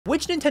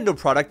Which Nintendo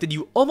product did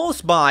you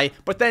almost buy,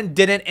 but then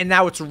didn't, and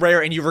now it's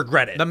rare and you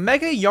regret it? The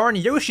Mega Yarn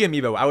Yoshi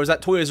amiibo. I was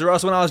at Toys R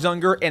Us when I was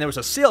younger, and there was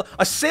a sale.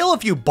 A sale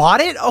if you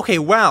bought it? Okay,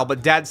 wow,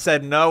 but Dad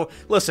said no.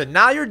 Listen,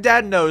 now your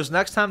dad knows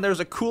next time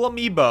there's a cool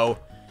amiibo,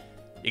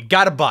 you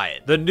gotta buy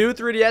it. The new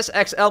 3DS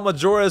XL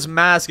Majora's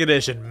Mask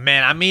Edition.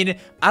 Man, I mean,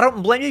 I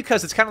don't blame you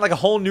because it's kind of like a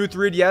whole new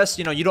 3DS.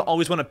 You know, you don't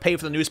always want to pay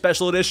for the new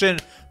special edition,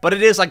 but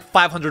it is like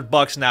 500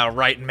 bucks now,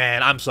 right,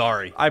 man? I'm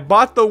sorry. I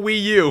bought the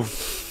Wii U.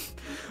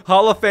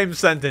 Hall of Fame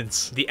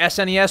sentence. The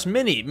SNES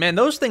Mini. Man,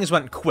 those things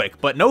went quick,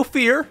 but no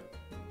fear.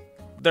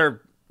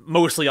 They're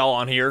mostly all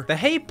on here. The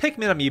Hey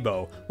Pikmin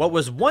amiibo. What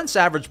was once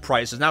average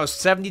price is now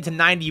 70 to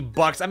 90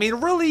 bucks. I mean,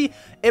 really,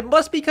 it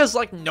must be because,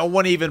 like, no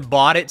one even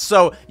bought it,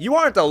 so you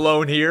aren't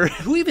alone here.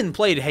 Who even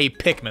played Hey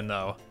Pikmin,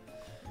 though?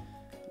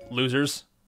 Losers.